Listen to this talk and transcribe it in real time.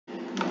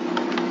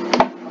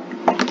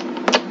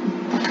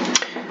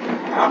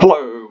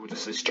Hello,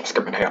 this is Just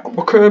Coming here, and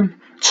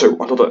welcome to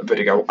another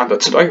video.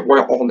 And today we're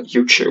on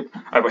YouTube.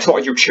 It's not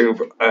a YouTube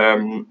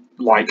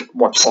like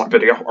website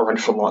video or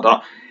anything like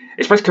that.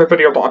 It's basically a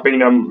video that I've been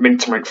meaning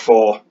to make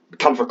for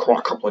kind of quite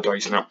a couple of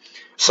days now.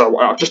 So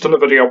I've just done a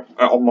video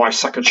on my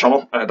second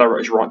channel. There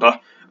it is, right there.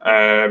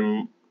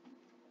 I'm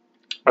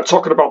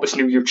talking about this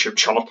new YouTube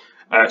channel.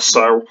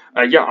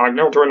 Yeah, I'm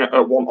now doing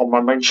one on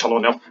my main channel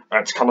now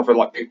to kind of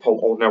let people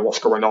all know what's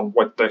going on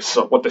with this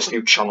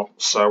new channel.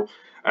 So.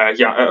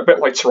 Yeah, a bit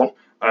later on,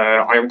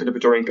 I am going to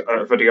be doing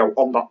a video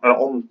on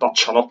that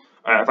channel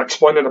of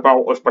explaining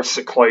about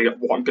basically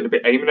what I'm going to be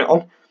aiming it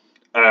on.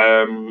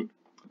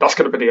 That's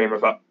going to be the aim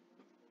of it.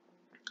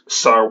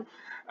 So,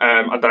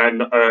 and then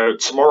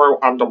tomorrow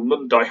and on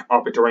Monday,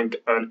 I'll be doing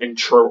an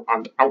intro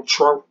and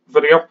outro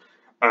video,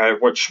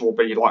 which will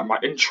be like my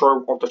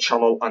intro of the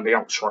channel and the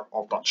outro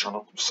of that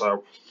channel.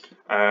 So,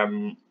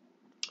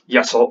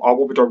 yeah, so I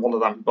will be doing one of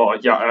them.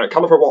 But yeah,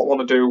 kind of what I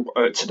want to do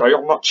today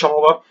on that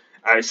channel though.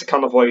 Is to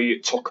kind of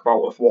talk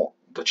about of what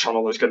the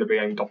channel is going to be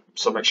aimed on,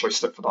 so make sure you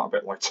stick for that a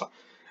bit later.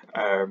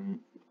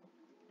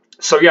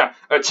 So yeah,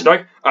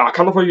 today I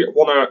kind of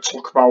want to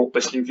talk about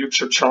this new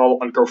YouTube channel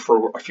and go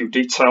through a few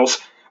details.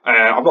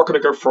 I'm not going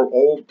to go through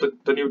all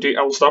the new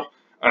details though.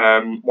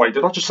 Wait,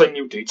 did I just say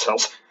new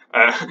details?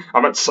 I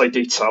meant to say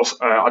details.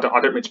 I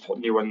don't mean to put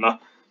new in there.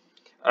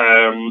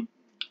 And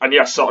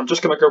yeah, so I'm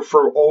just going to go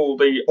through all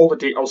the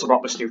details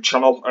about this new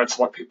channel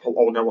to let people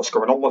all know what's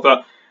going on with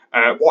it.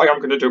 What I am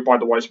going to do, by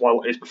the way, as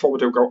well, is before we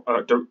do go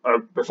onto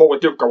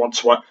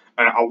it,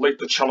 I'll leave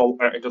the channel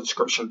in the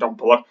description down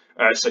below,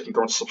 so you can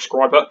go and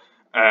subscribe it.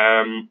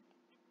 Yeah,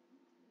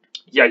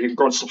 you can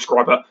go and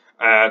subscribe it.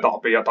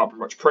 That'll be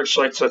much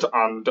appreciated.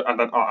 And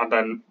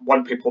then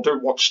when people do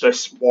watch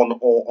this one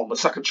or on the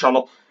second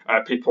channel,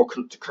 people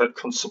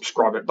can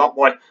subscribe it that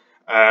way.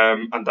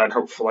 And then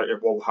hopefully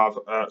it will have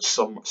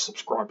some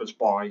subscribers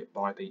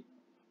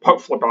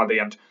hopefully by the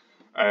end.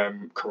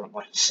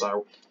 Currently,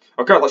 so.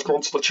 Okay, let's go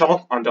onto the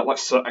channel and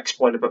let's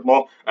explain a bit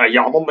more.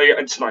 Yeah, I'm on the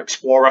Internet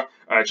Explorer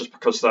just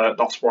because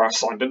that's where I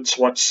signed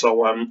into it.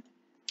 So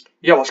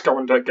yeah, let's go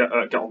and get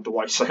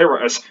underway. So here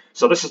it is.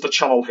 So this is the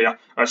channel here.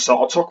 So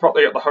I'll talk about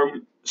the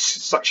home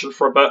section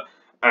for a bit,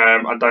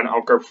 and then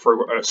I'll go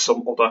through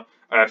some other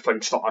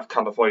things that I've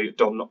kind of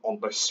done on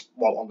this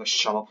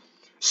channel.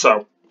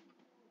 So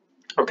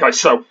okay,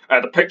 so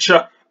the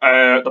picture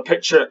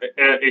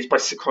is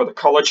basically the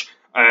college.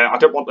 I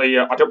don't want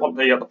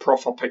the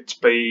profile pic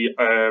to be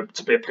a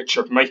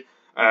picture of me,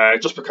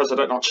 just because I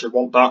don't actually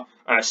want that.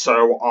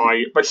 So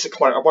I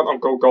went on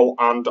Google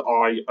and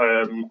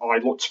I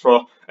looked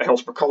for a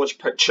Hillsborough College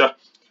picture,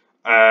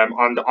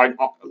 and I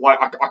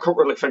couldn't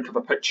really think of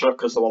a picture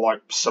because there were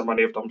like so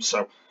many of them.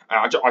 So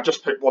I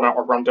just picked one out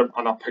at random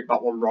and I picked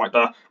that one right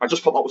there. I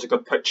just thought that was a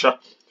good picture.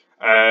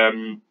 Yeah,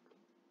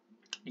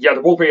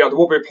 there will be a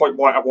point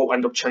where I will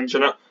end up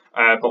changing it,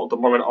 but at the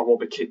moment I will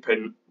be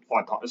keeping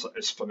like that as it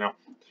is for now.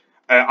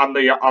 And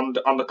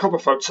the cover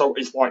photo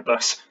is like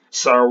this.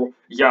 So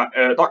yeah,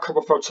 that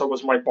cover photo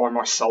was made by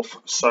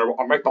myself. So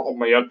I made that on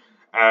my own.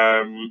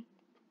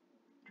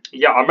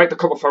 Yeah, I made the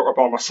cover photo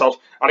by myself,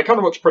 and it kind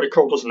of looks pretty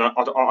cool, doesn't it?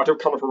 I do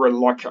kind of really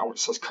like it how it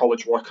says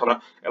college work on it.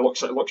 It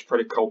looks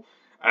pretty cool.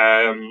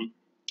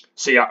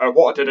 So yeah,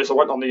 what I did is I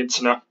went on the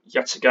internet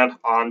yet again,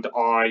 and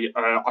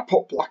I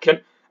put black in.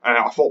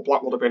 I thought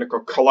black would have been a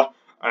good colour.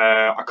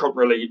 I couldn't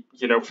really,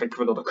 think of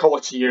another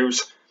colour to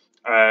use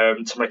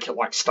to make it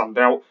like stand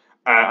out.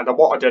 And then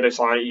what I did is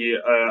I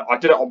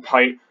did it on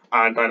paint,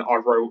 and then I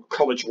wrote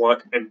college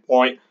work in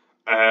white,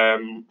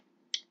 and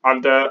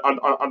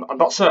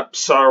that's it.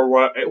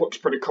 So it looks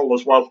pretty cool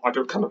as well. I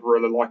do kind of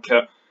really like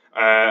it.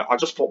 I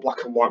just thought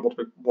black and white would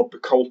be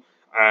cool.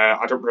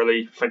 I don't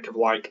really think of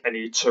like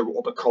any two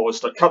other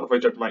colours that kind of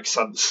did make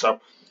sense. So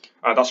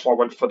that's why I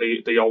went for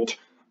the old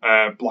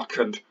black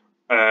and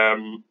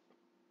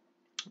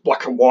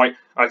white,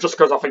 just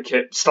because I think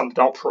it stands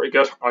out pretty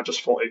good. I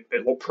just thought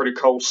it looked pretty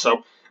cool.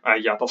 So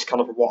yeah, that's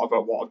kind of what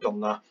I've done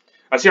there.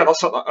 So yeah,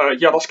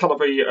 that's kind of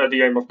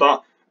the aim of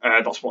that.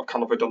 That's what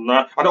kind of I've done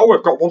there. And oh,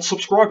 we've got one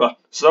subscriber.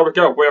 So there we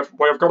go.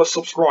 We have got a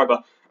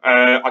subscriber.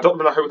 I don't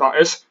even know who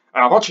that is.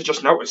 I've actually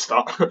just noticed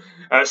that.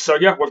 So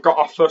yeah, we've got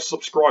our first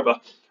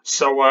subscriber.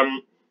 So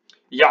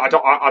yeah,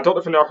 I don't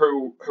even know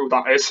who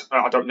that is.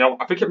 I don't know.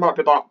 I think it might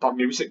be that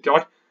music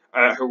guy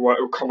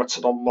who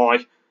commented on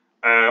my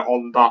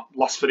on that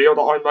last video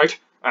that I made.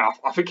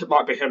 I think it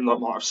might be him that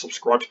might have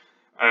subscribed.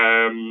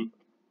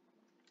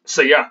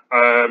 So yeah,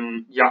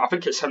 yeah, I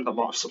think it's him that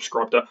might have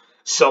subscribed it.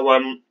 So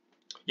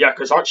yeah,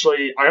 because I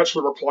actually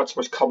replied to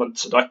his comment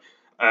today.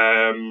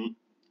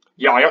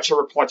 Yeah, I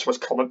actually replied to his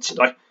comment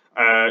today,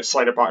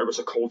 saying about it was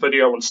a cool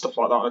video and stuff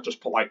like that. I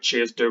just put like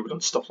cheers dude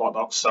and stuff like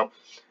that. So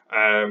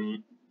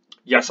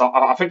yes,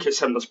 I think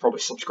it's him that's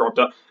probably subscribed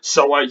it.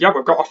 So yeah,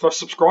 we've got our first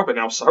subscriber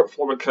now. So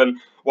hopefully we can.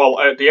 Well,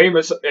 the aim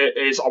is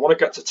I want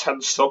to get to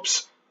 10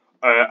 subs,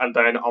 and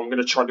then I'm going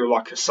to try and do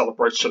like a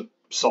celebration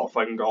sort of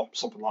thing or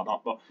something like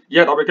that. But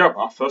yeah, there we go,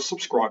 our first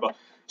subscriber.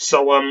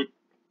 So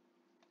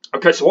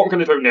Okay, so what I'm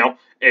going to do now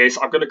is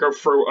I'm going to go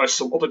through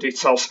some other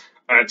details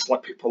to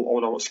let people all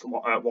know what's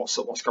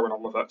going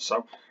on with it.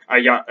 So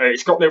yeah,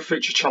 it's got no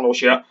feature channels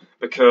yet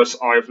because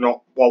I've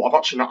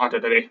actually not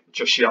added any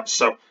just yet.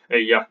 So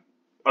yeah,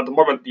 at the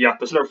moment, yeah,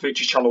 there's no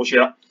feature channels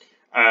yet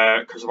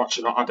because I've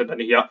actually not added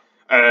any yet.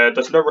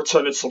 There's no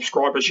returning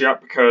subscribers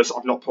yet because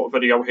I've not put a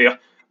video here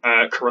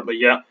currently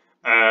yet.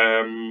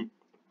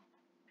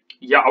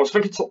 Yeah, I was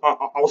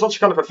actually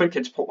kind of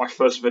thinking to put my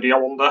first video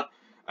on there.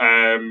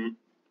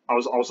 I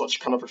was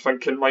actually kind of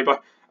thinking maybe,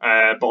 but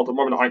at the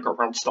moment I ain't got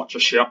around to that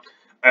just yet.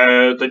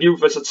 The new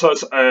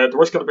visitors,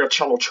 there is going to be a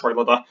channel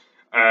trailer there,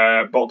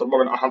 but at the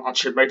moment I haven't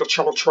actually made a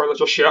channel trailer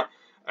just yet.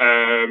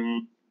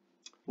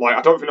 Like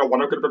I don't even know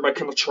when I'm going to be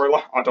making the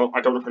trailer. I don't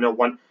even know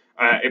when.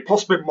 It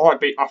possibly might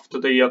be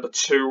after the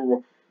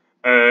two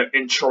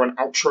intro and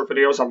outro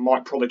videos. I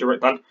might probably do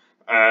it then.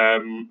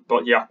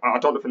 But yeah, I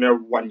don't even know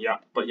when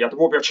yet. But yeah, there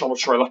will be a channel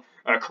trailer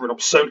coming up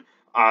soon,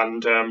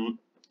 and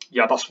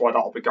yeah, that's why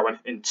that'll be going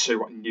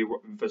into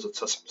new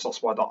visitors. So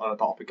that's why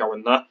that'll be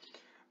going there.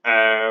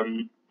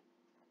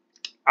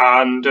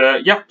 And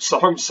yeah, so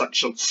home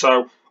section.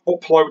 So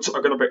uploads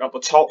are going to be at the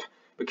top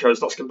because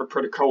that's going to be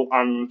pretty cool.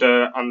 And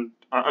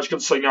as you can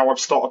see now, I've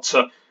started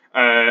to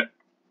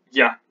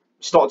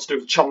started to do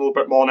the channel a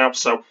bit more now.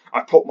 So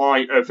I put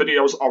my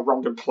videos on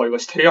random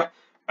playlist here,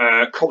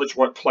 college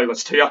work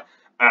playlist here,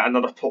 and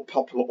then I've put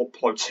popular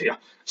uploads here.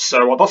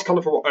 So that's kind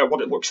of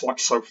what it looks like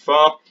so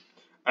far.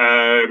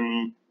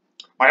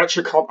 I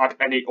actually can't add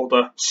any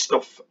other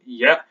stuff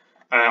yet.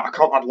 I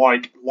can't add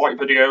like light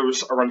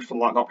videos or anything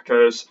like that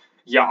because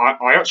yeah,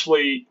 I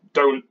actually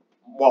don't.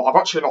 Well, I've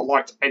actually not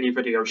liked any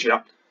videos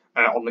yet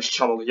on this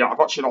channel. Yeah, I've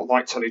actually not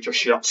liked any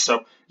just yet.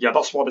 So yeah,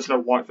 that's why there's no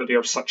light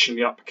video section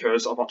yet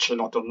because I've actually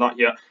not done that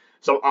yet.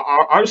 So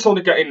I'm just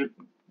only getting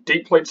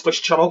deeply into this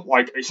channel.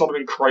 Like it's only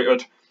been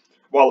created.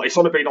 Well, it's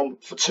only been on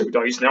for 2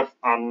 days now,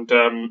 and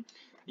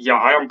yeah,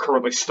 I am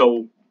currently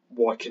still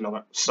working on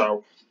it.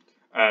 So.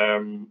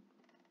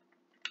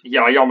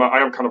 Yeah, I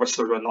am kind of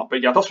still doing that.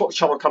 But yeah, that's what the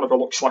channel kind of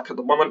looks like at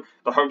the moment,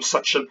 the home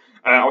section.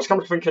 I was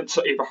kind of thinking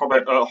to either have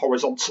it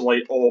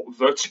horizontally or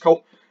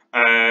vertical,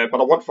 but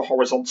I went for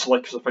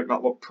horizontally because I think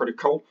that looked pretty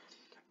cool.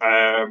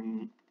 I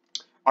know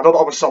that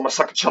obviously on my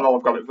second channel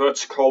I've got it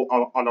vertical,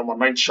 and on my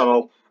main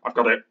channel I've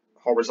got it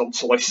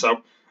horizontally.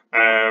 So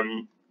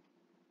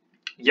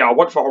yeah, I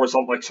went for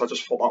horizontally because I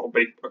just thought that would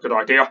be a good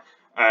idea.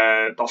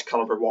 That's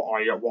kind of what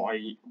I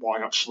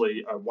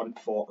actually went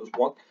for as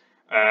well.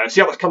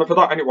 So yeah, that's kind of for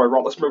that anyway.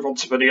 Right, let's move on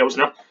to videos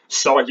now.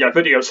 So yeah,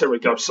 videos, here we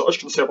go. So as you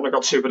can see, I've only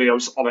got 2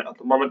 videos on it at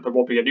the moment. There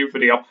will be a new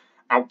video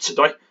out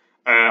today.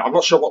 I'm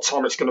not sure what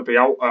time it's going to be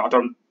out. I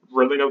don't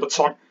really know the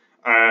time.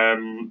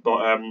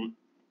 But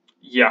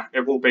yeah,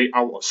 it will be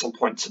out at some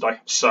point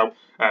today. So,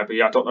 but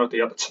yeah, I don't know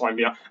the other time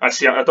yet.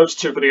 So yeah, those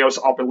 2 videos,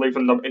 I'll be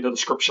leaving them in the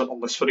description on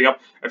this video.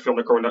 If you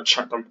want to go and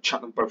check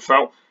them both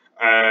out.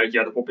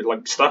 Yeah, there will be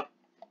links there.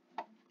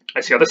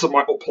 So yeah, this is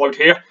my upload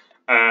here.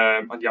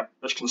 And yeah,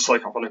 as you can see,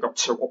 I've only got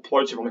 2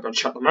 uploads if you want to go and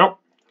check them out.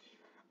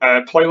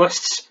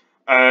 Playlists,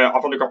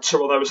 I've only got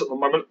 2 of those at the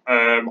moment.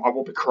 I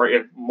will be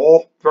creating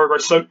more very,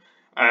 very soon.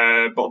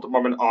 But at the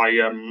moment,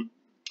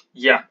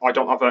 yeah, I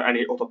don't have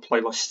any other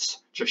playlists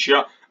just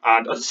yet.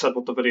 And as I said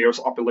with the videos,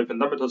 I'll be leaving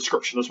them in the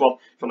description as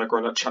well. If you want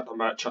to go and check them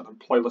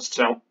playlists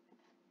out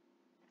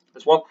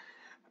as well.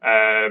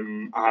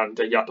 And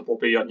yeah, there will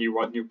be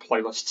new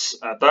playlists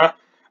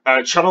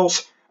there.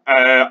 Channels.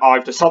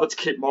 I've decided to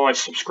keep my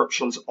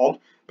subscriptions on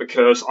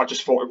because I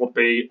just thought it would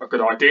be a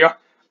good idea.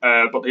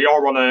 But they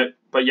are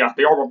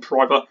on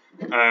private.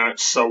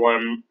 So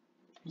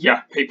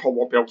yeah, people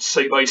won't be able to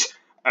see these.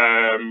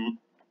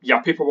 Yeah,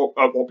 people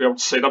won't be able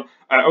to see them.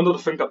 Another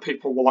thing that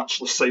people will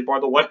actually see, by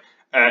the way,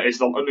 is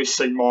they'll only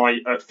see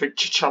my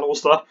feature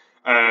channels there.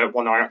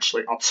 When I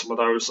actually add some of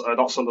those,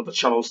 that's under the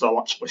channels they'll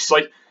actually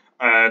see.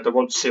 They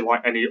won't see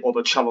like any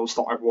other channels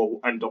that I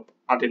will end up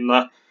adding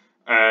there.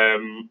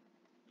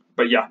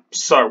 But yeah,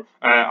 so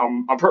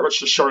I'm pretty much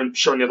just showing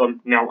you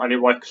them now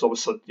anyway, because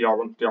obviously they are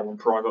on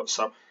private.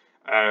 So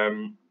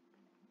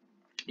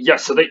yeah,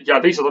 so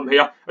these are them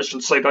here. As you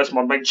can see, there's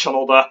my main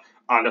channel there,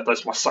 and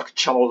there's my second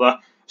channel there.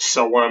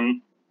 So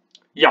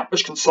yeah, as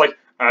you can see,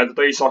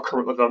 these are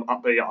currently them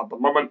at the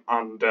moment,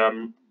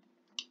 and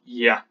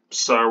yeah,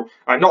 so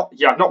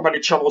not many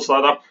channels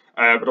there though,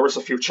 but there is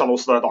a few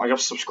channels there that I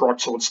have subscribed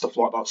to and stuff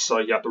like that. So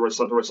yeah, there is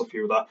a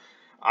few there,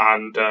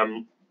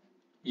 and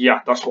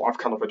yeah, that's what I've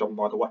kind of done,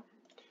 by the way.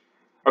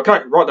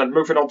 Okay, right then,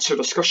 moving on to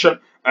discussion.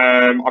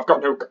 I've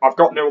got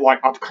no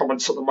like add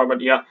comments at the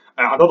moment yet.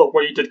 I know that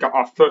we did get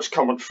our first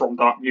comment from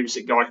that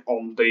music guy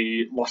on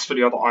the last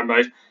video that I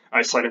made,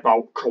 saying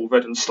about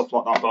COVID and stuff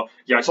like that. But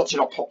yeah, it's actually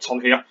not popped on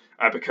here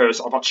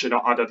because I've actually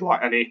not added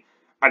like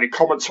any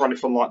comments or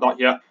anything like that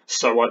yet.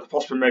 So there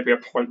possibly may be a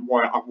point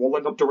where I will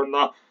end up doing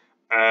that.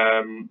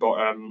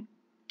 But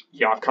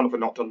yeah, I've kind of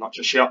not done that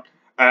just yet.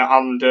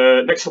 And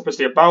next up is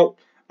the about.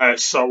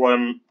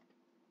 So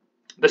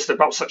this is the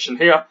about section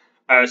here.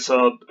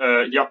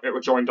 Yeah, it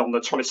was joined on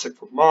the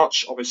 26th of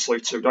March, obviously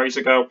 2 days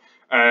ago.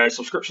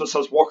 Subscription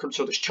says, welcome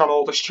to this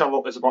channel. This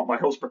channel is about my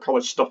Hillsborough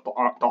College stuff that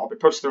I'll be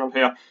posting on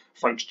here.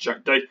 Thanks,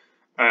 Jack D.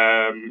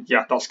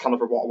 Yeah, that's kind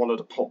of what I wanted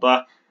to put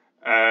there.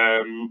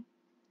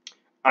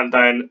 And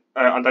then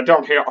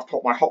down here I've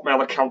put my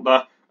Hotmail account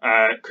there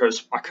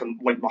because I can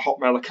link my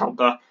Hotmail account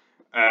there.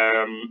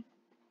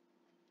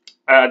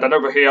 Then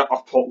over here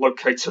I've put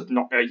located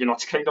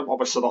United Kingdom.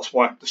 Obviously that's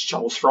where this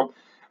channel's from.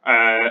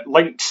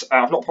 Links,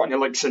 I've not put any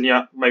links in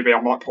yet. Maybe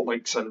I might put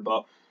links in,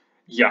 but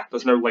yeah,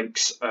 there's no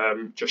links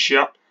just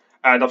yet.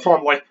 And then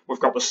finally we've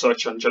got the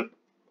search engine.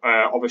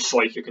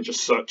 Obviously you can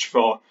just search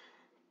for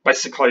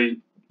basically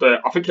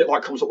I think it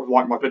like comes up with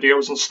like my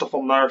videos and stuff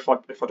on there if I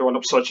do end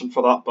up searching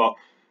for that, but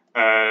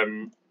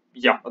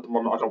yeah, at the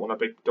moment I don't want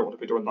to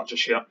be doing that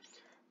just yet.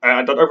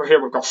 And then over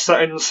here we've got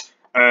settings.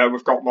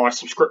 We've got my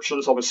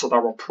subscriptions. Obviously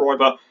they're on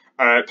private.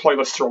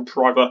 Playlists are on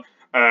private.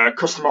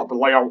 Custom app, the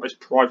layout is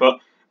private.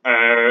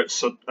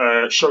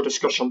 Show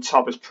discussion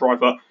tab is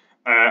private.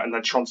 And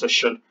then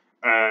transition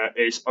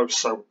is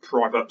also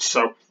private.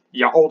 So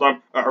yeah, all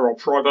them are all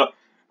private.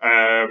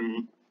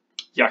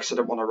 Yeah, because I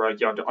don't want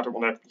to. I don't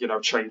want to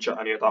change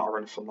any of that or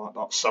anything like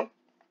that. So.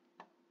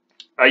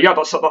 Yeah,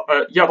 that's kind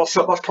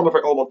of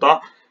it, all of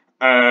that.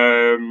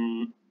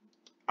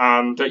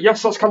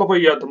 Yes, that's kind of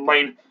the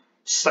main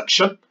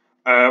section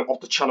of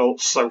the channel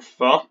so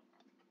far.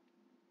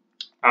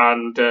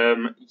 And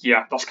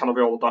yeah, that's kind of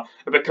all of that.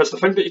 Because the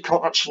thing that you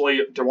can't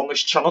actually do on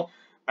this channel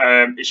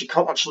is you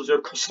can't actually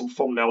do custom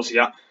thumbnails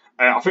yet.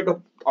 I think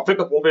there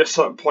will be a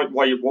certain point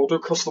where you will do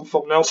custom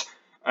thumbnails,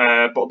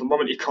 but at the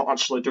moment you can't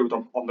actually do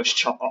them on this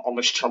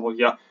channel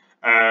yet.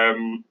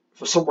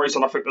 For some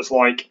reason, I think there's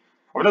like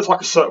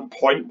a certain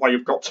point where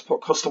you've got to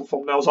put custom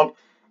thumbnails on,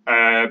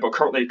 but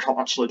currently you can't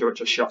actually do it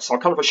just yet. So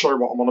I'll kind of show you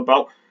what I'm on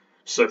about.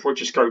 So if we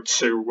just go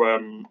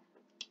to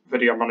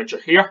Video Manager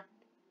here,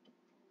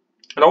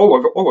 and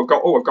we've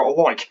got a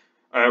like.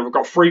 We've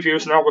got 3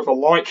 views now with a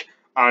like,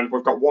 and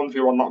we've got 1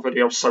 view on that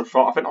video so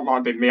far. I think that might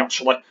have been me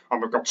actually, and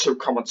we've got 2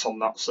 comments on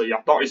that. So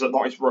yeah, that is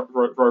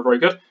very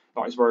good.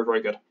 That is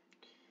very good.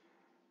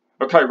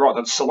 Okay, right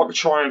then. So let me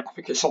try and I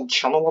think it's on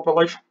channel, I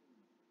believe.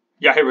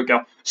 Yeah, here we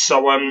go.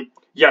 So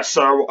yeah,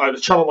 so the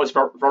channel is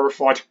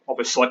verified,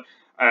 obviously.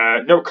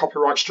 No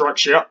copyright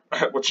strikes yet,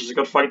 which is a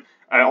good thing.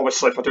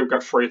 Obviously, if I do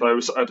get 3 of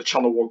those, the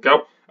channel will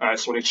go.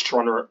 So we need to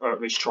try and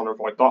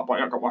avoid that. But I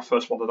haven't got my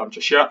first one of them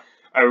just yet.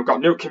 We've got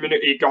new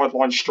community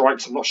guideline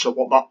strikes. I'm not sure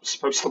what that's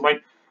supposed to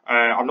mean.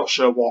 I'm not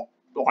sure what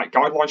like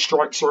guideline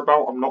strikes are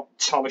about. I'm not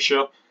entirely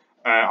sure.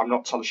 I'm not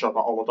entirely sure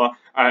about all of that.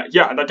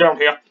 Yeah, and then down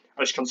here,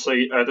 as you can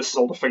see, this is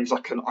all the things I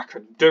can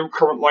do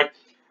currently.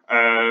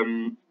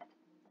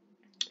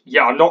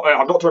 Yeah, I'm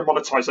not doing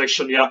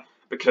monetization yet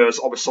because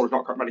obviously we've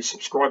not got many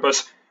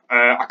subscribers.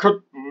 I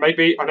could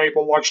maybe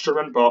enable live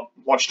streaming, but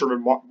live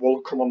streaming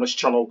will come on this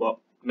channel, but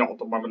not at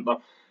the moment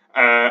though.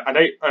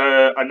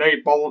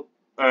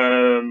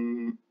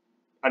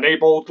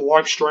 Enabled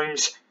live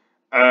streams.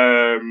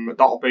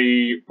 That'll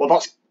be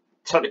that's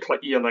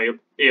technically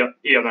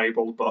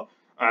enabled, but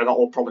that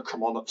will probably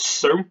come on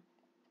soon.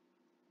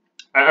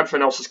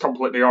 Everything else is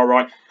completely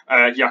alright.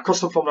 Yeah,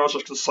 custom thumbnails, as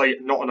you can see,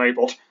 not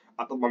enabled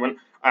at the moment.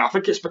 I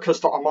think it's because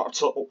that I might have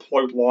to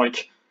upload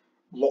like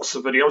lots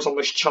of videos on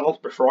this channel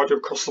before I do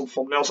custom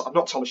thumbnails. I'm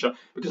not totally sure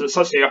because it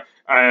says here,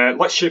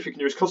 let's see if you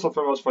can use custom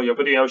thumbnails for your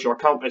videos. Your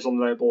account is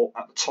unavailable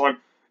at the time.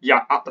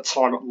 Yeah, at the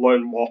time,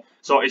 learn more.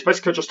 So it's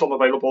basically just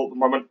unavailable at the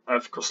moment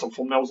for custom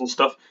thumbnails and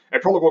stuff.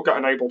 It probably will get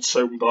enabled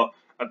soon, but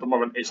at the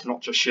moment it's not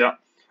just yet.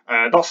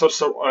 That's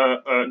also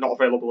not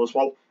available as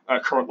well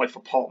currently for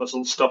partners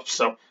and stuff.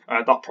 So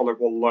that probably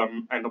will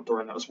end up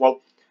doing it as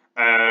well.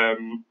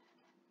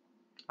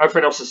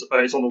 Everything else is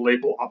on the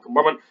label at the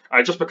moment,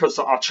 just because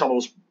our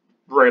channel's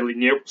really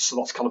new, so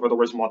that's kind of the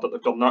reason why that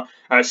they've done that.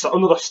 So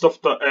another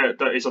stuff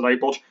that is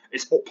enabled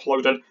is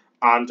uploading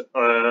and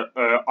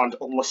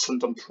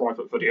unlistened and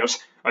private videos.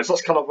 So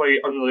that's kind of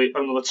only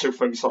the 2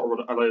 things that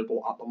are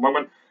available at the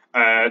moment.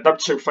 Them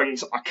 2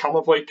 things I can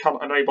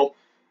enable,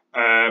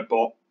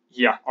 but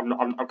yeah,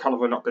 I'm kind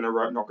of not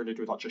gonna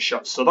do that just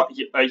yet. So that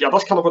yeah,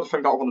 that's kind of the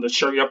thing that I wanted to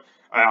show you.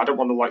 I don't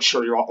want to like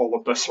show you out all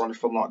of this or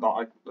anything like that.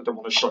 I don't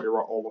want to show you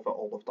out all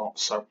of that.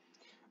 So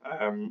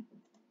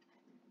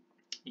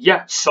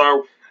yeah,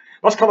 so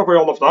that's kind of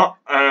all of that.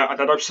 And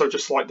then also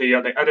just like the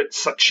edit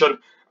section.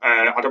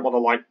 I don't want to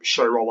like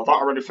show you all of that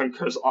or anything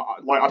because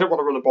I don't want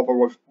to really bother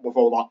with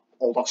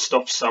all that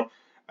stuff. So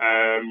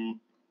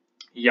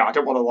yeah, I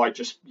don't want to like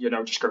just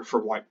go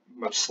through like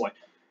mostly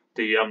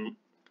the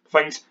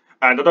things.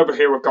 And then over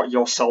here we've got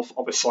yourself.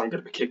 Obviously, I'm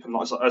going to be keeping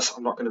that as it is.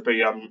 I'm not going to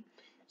be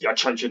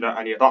changing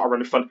any of that or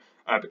anything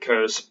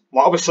because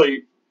like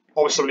obviously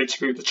we need to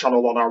view the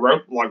channel on our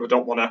own. Like we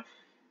don't want to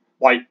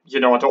I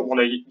don't want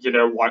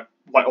to like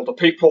let other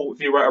people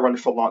view it or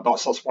anything like that.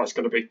 So that's why it's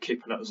going to be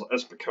keeping it as it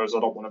is because I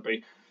don't want to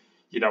be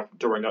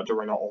doing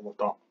all of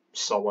that.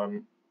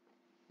 So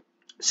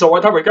so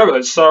there we go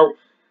then. So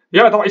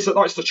yeah, that is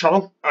the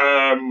channel.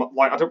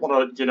 Like I don't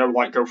want to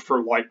like go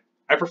through like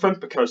everything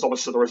because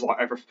obviously there is like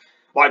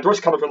there is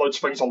kind of loads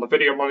of things on the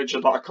video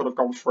manager that I could have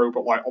gone through,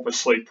 but like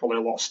obviously probably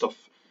a lot of stuff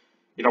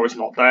is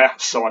not there,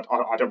 so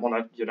I don't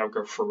want to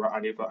go through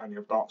any of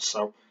that.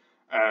 So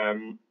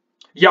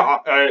yeah,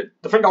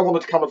 the thing that I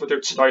wanted to kind of do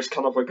today is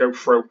kind of go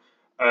through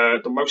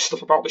the most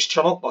stuff about this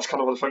channel. That's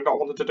kind of the thing that I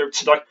wanted to do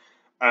today,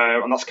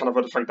 and that's kind of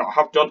the thing that I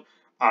have done.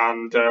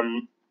 And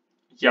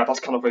yeah, that's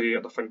kind of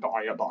the thing that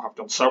I have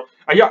done. So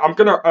yeah, I'm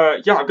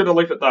gonna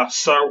leave it there.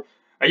 So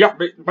yeah,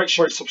 make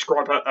sure you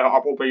subscribe. I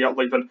will be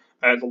leaving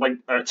the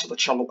link to the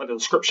channel in the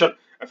description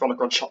if you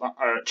want to go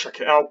and check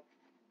it out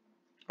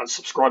and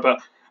subscribe it.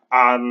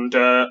 And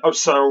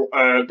also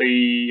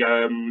these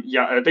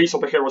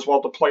will be here as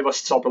well. The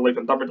playlists, I'll be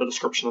leaving them in the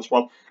description as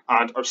well,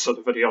 and also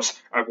the videos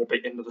will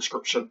be in the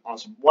description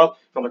as well.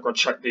 If you want to go and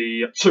check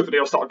the 2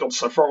 videos that I've done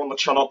so far on the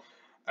channel,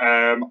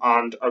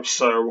 and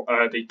also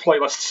the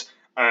playlists,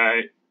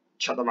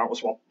 check them out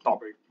as well. That'll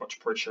be much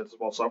appreciated as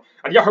well. So,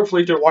 and yeah,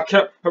 hopefully you do like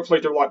it. Hopefully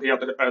you do like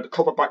the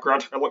cover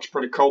background. It looks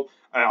pretty cool.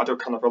 I do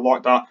kind of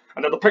like that.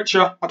 And then the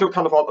picture, I do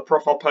kind of like the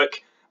profile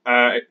pic.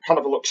 It kind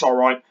of looks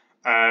alright.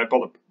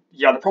 But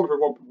yeah, there probably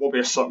will be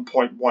a certain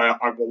point where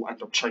I will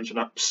end up changing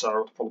it. So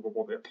there probably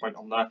will be a point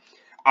on there.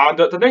 And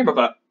the name of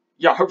it,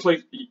 yeah,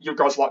 hopefully you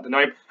guys like the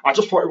name. I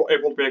just thought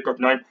it would be a good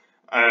name.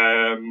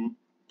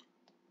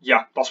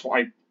 Yeah, that's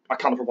what I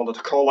kind of wanted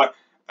to call it.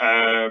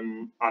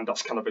 And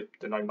that's kind of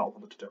the name that I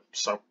wanted to do.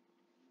 So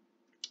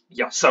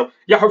yeah,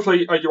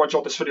 hopefully you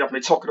enjoyed this video of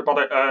me talking about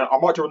it. I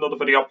might do another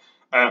video,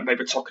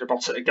 maybe talking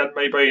about it again,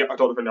 maybe. I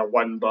don't even know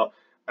when, but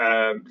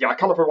yeah, I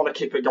kind of want to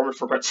keep it going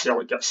for a bit, see how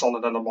it gets on,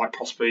 and then I might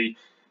possibly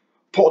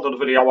put another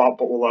video out,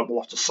 but we'll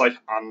have to see.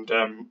 And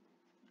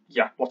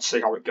yeah, let's see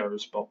how it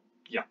goes. But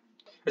yeah.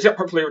 As yeah,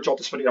 hopefully you enjoyed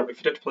this video. If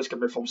you did, please give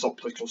me a thumbs up.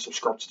 Please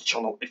subscribe to the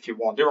channel if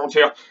you are new around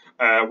here.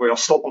 We are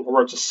still on the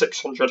road to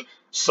 600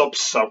 subs,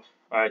 so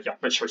yeah,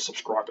 make sure you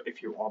subscribe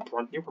if you are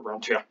brand new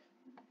around here.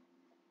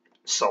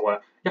 So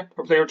yeah,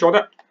 hopefully you enjoyed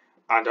it,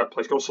 and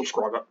please go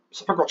subscribe it.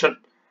 So thanks for watching,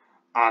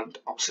 and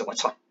I'll see you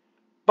later.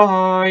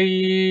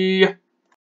 Bye!